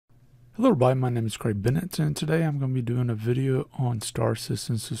Hello everybody, my name is Craig Bennett, and today I'm going to be doing a video on Star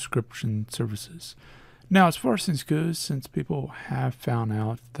Citizen subscription services. Now, as far as things goes, since people have found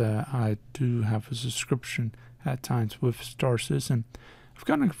out that I do have a subscription at times with Star Citizen, I've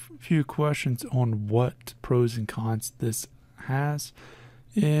gotten a few questions on what pros and cons this has.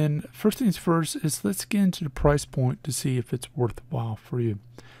 And first things first is let's get into the price point to see if it's worthwhile for you.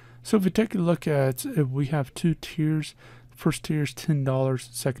 So if we take a look at, we have two tiers. First tier is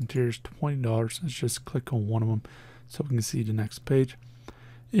 $10, second tier is $20. Let's just click on one of them so we can see the next page.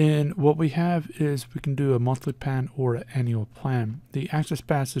 And what we have is we can do a monthly plan or an annual plan. The Access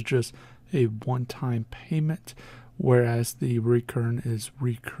Pass is just a one-time payment, whereas the recurring is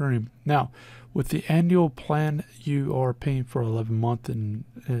recurring. Now, with the annual plan, you are paying for 11 months and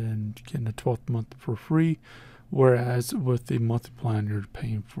getting the 12th month for free, whereas with the monthly plan, you're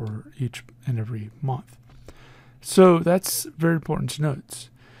paying for each and every month. So that's very important to note.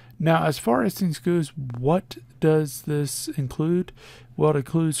 Now, as far as things goes, what does this include? Well, it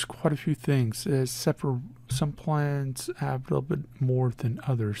includes quite a few things. Except for some plans have a little bit more than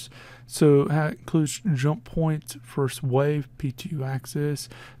others. So it includes Jump Point, First Wave, PTU Access.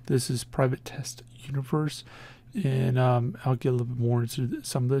 This is Private Test Universe. And I'll get a little bit more into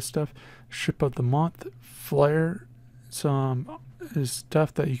some of this stuff. Ship of the Month, Flare, some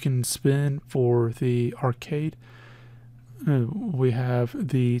stuff that you can spend for the arcade. We have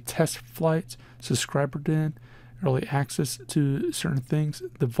the test flights, subscriber den, early access to certain things,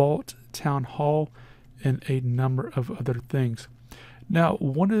 the vault, town hall, and a number of other things. Now,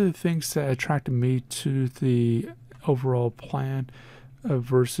 one of the things that attracted me to the overall plan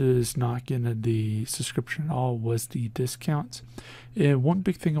versus not getting the subscription at all was the discounts. And one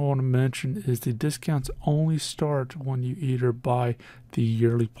big thing I want to mention is the discounts only start when you either buy the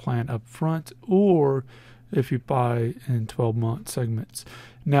yearly plan up front or if you buy in 12-month segments.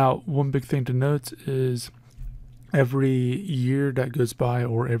 Now, one big thing to note is every year that goes by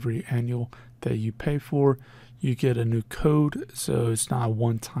or every annual that you pay for, you get a new code, so it's not a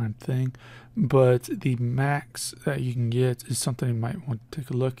one-time thing. But the max that you can get is something you might want to take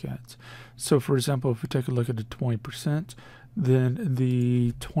a look at. So, for example, if we take a look at the 20%, then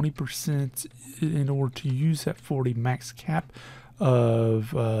the 20% in order to use that 40 max cap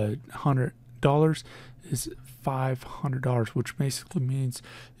of $100 is $500, which basically means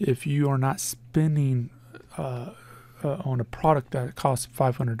if you are not spending on a product that costs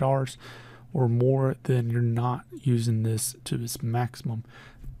 $500 or more, then you're not using this to its maximum.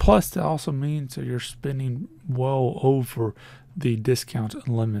 Plus, that also means that you're spending well over the discount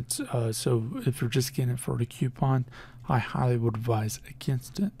limits. So if you're just getting it for the coupon, I highly would advise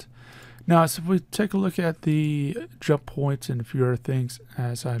against it. Now, so if we take a look at the jump points and a few other things,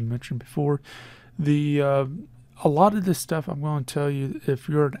 as I mentioned before, a lot of this stuff I'm going to tell you, if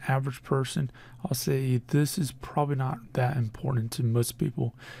you're an average person, I'll say this is probably not that important to most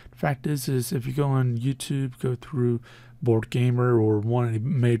people. The fact is if you go on YouTube, go through Board Gamer or one of the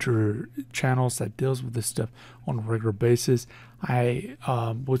major channels that deals with this stuff on a regular basis, I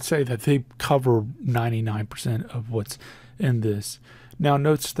would say that they cover 99% of what's in this. Now,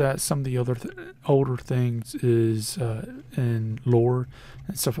 notice that some of the other older things is in lore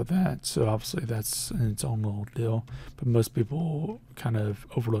and stuff like that. So obviously that's in its own little deal. But most people kind of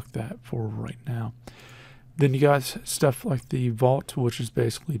overlook that for right now. Then you got stuff like the vault, which is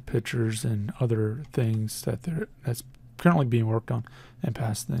basically pictures and other things that's currently being worked on and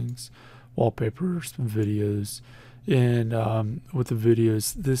past things, wallpapers, videos, and with the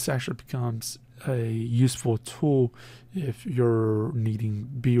videos, this actually becomes a useful tool if you're needing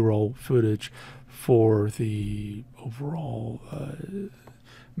B-roll footage for the overall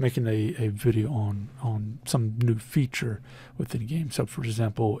making a video on some new feature within the game. So for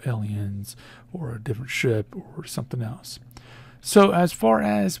example, aliens or a different ship or something else. So as far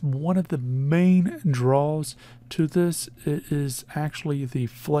as one of the main draws to this, it is actually the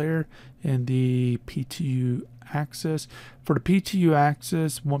flare and the PTU access. For the PTU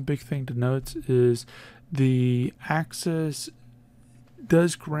access, one big thing to note is the access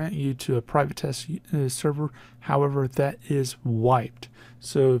does grant you to a private test server. However, that is wiped.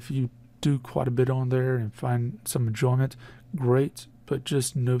 So if you do quite a bit on there and find some enjoyment, great. But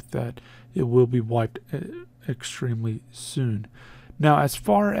just note that it will be wiped extremely soon. Now, as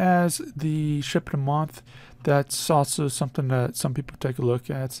far as the ship of the month, that's also something that some people take a look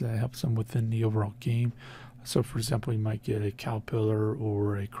at. So that helps them within the overall game. So, for example, you might get a Caterpillar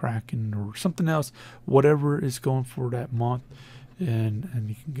or a Kraken or something else, whatever is going for that month, and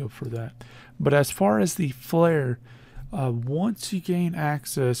you can go for that. But as far as the flare, Once you gain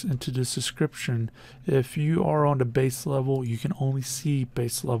access into the subscription, if you are on the base level, you can only see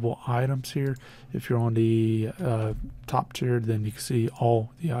base level items here. If you're on the top tier, then you can see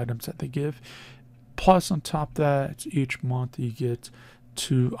all the items that they give. Plus, on top of that, each month you get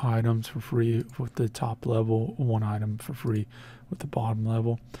 2 items for free with the top level, 1 item for free with the bottom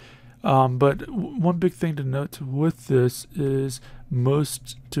level. But one big thing to note with this is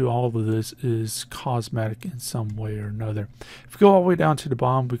most to all of this is cosmetic in some way or another. If we go all the way down to the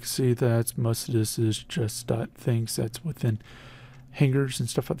bottom, we can see that most of this is just things that's within hangers and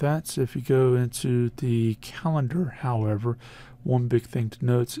stuff like that. So if you go into the calendar, however, one big thing to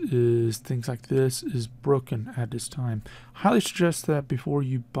note is things like this is broken at this time. Highly suggest that before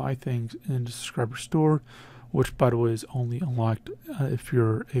you buy things in the subscriber store, which by the way is only unlocked if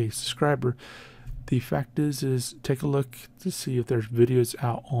you're a subscriber. The fact is take a look to see if there's videos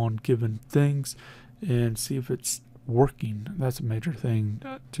out on given things and see if it's working. That's a major thing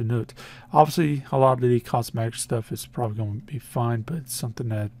to note. Obviously, a lot of the cosmetic stuff is probably going to be fine, but it's something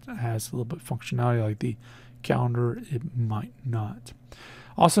that has a little bit of functionality like the calendar, it might not.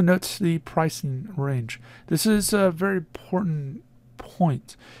 Also note the pricing range. This is a very important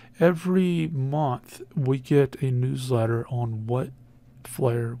point. Every month we get a newsletter on what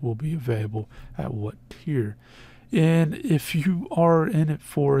flare will be available at what tier. And if you are in it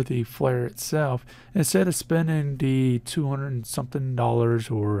for the flare itself, instead of spending the $200 and something or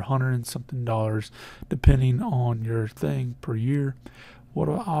 $100 and something depending on your thing per year, what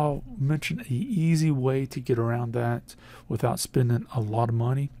I'll mention an easy way to get around that without spending a lot of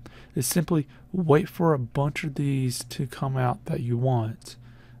money is simply wait for a bunch of these to come out that you want.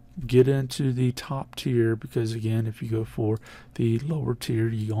 Get into the top tier, because again, if you go for the lower tier,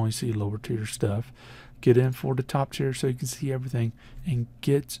 you only see lower tier stuff. Get in for the top tier so you can see everything and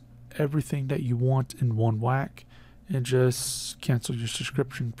get everything that you want in one whack and just cancel your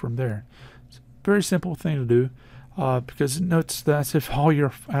subscription from there. It's a very simple thing to do. Because it notes that if all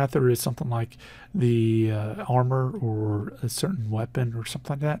you're after is something like the armor or a certain weapon or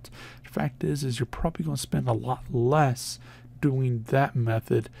something like that, the fact is you're probably going to spend a lot less doing that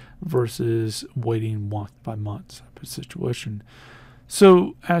method versus waiting month by month type of situation.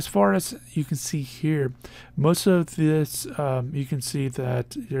 So as far as you can see here, most of this, you can see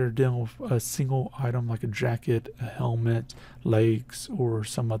that you're dealing with a single item like a jacket, a helmet, legs, or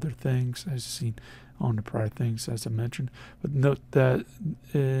some other things as you've seen on the prior things as I mentioned. But note that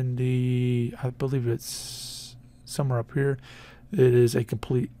in the, I believe it's somewhere up here, it is a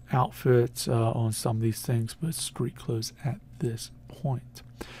complete outfit on some of these things, but street clothes at this point.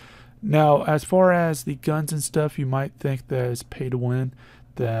 Now, as far as the guns and stuff, you might think that it's pay to win,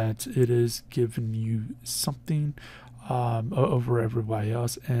 that it is giving you something over everybody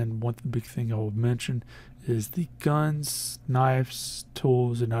else. And one big thing I will mention is the guns, knives,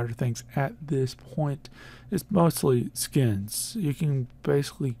 tools, and other things at this point is mostly skins. You can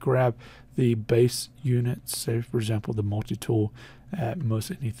basically grab the base units, say for example the multi-tool at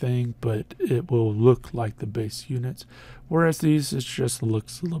most anything, but it will look like the base units, whereas these it just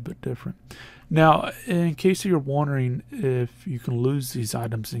looks a little bit different. Now, in case you're wondering if you can lose these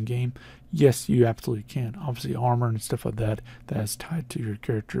items in game, yes, you absolutely can. Obviously armor and stuff like that is tied to your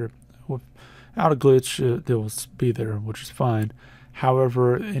character. Without a glitch, they will be there, which is fine.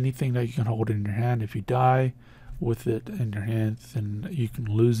 However, anything that you can hold in your hand, if you die with it in your hand, then you can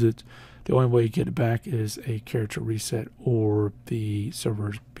lose it. The only way you get it back is a character reset or the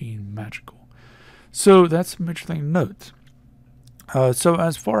servers being magical. So that's a major thing to note. So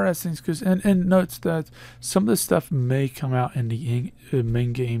as far as things goes, and notes that some of this stuff may come out in the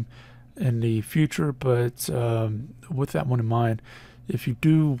main game in the future, but with that one in mind, if you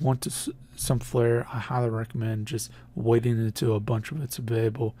do want some flare, I highly recommend just waiting until a bunch of it's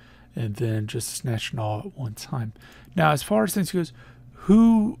available and then just snatching all at one time. Now, as far as things goes,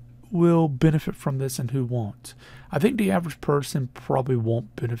 who will benefit from this and who won't? I think the average person probably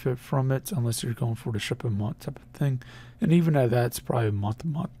won't benefit from it unless you're going for the ship a month type of thing, and even at that, it's probably a month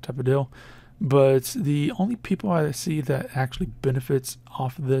type of deal. But the only people I see that actually benefits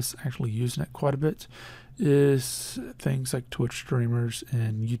off of this, actually using it quite a bit, is things like Twitch streamers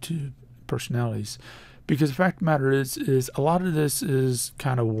and YouTube personalities. Because the fact of the matter is a lot of this is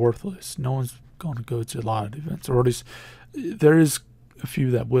kind of worthless. No one's going to go to a lot of events, or at least there is a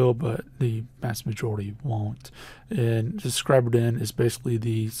few that will, but the vast majority won't. And Subscriber Den is basically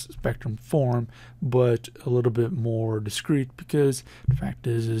the Spectrum forum, but a little bit more discreet, because the fact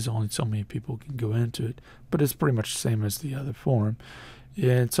is only so many people can go into it, but it's pretty much the same as the other forum.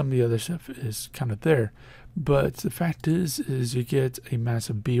 and some of the other stuff is kind of there. But the fact is you get a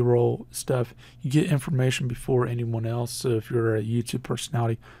massive B-roll stuff. You get information before anyone else. So if you're a YouTube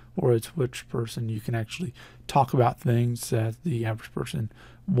personality or a Twitch person, you can actually talk about things that the average person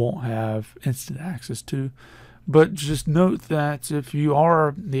won't have instant access to. But just note that if you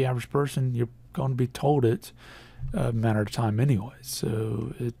are the average person, you're going to be told it a matter of time anyway.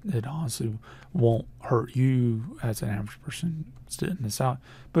 So it honestly won't hurt you as an average person sitting this out.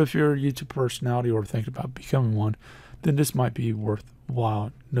 But if you're a YouTube personality or thinking about becoming one, then this might be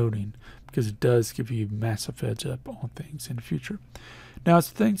worthwhile noting, because it does give you massive heads up on things in the future. Now, as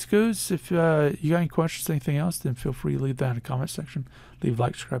things goes, if you got any questions, anything else, then feel free to leave that in the comment section. Leave a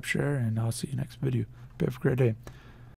like, subscribe, share, and I'll see you next video. Have a great day.